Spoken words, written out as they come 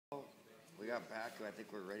got back. I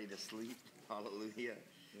think we're ready to sleep. Hallelujah.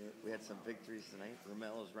 Yeah. We had some victories tonight.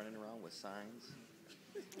 Ramel is running around with signs.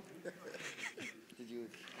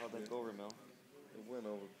 How'd that go, Ramel? It went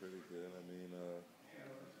over pretty good. I mean,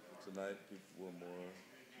 tonight people were more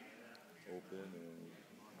open, and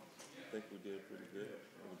I think we did pretty good.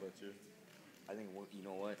 What about you? I think, you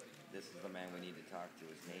know what? This is the man we need to talk to,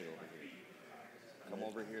 is Nate over here. Come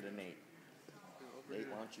over here to Nate.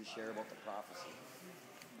 Nate, why don't you share about the prophecy?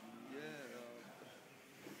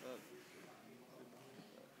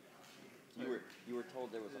 You were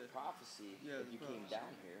told there was a prophecy if you came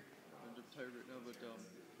down here. I'm tired right now, but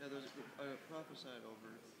I prophesied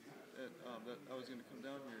over that I was going to come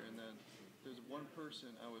down here, and then there's one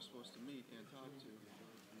person I was supposed to meet and talk to,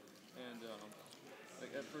 and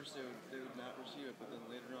like at first they would not receive it, but then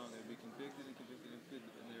later on they'd be convicted,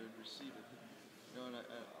 and they would receive it. You know, and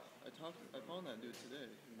I found that dude today,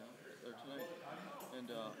 you know, or tonight, and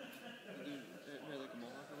the dude had like a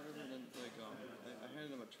mohawk or whatever, and then like I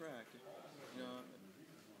handed him a track, you know.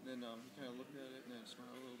 And then he kind of looked at it and then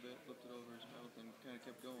smiled a little bit, flipped it over his mouth, and kind of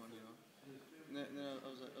kept going, you know. And then I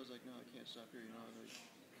was like, no, I can't stop here, you know.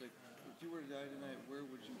 Like, if you were to die tonight, where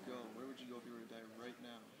would you go? Where would you go if you were to die right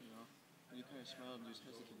now, you know? And he kind of smiled and just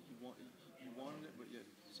hesitated. He wanted it, but yet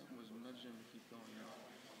something was nudging him to keep going, you know.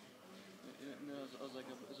 And then I was like,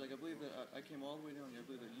 I believe that I came all the way down here. I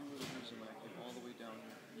believe that you were the reason why I came all the way down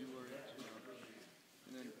here. You were it, you know.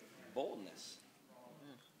 And then boldness.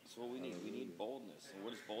 Yeah. That's what we need. We need boldness. And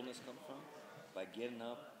where does boldness come from? By getting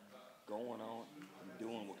up, going out, and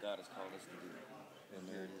doing what God has called us to do. And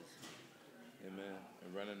there it is. Amen. And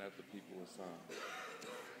running after people with signs.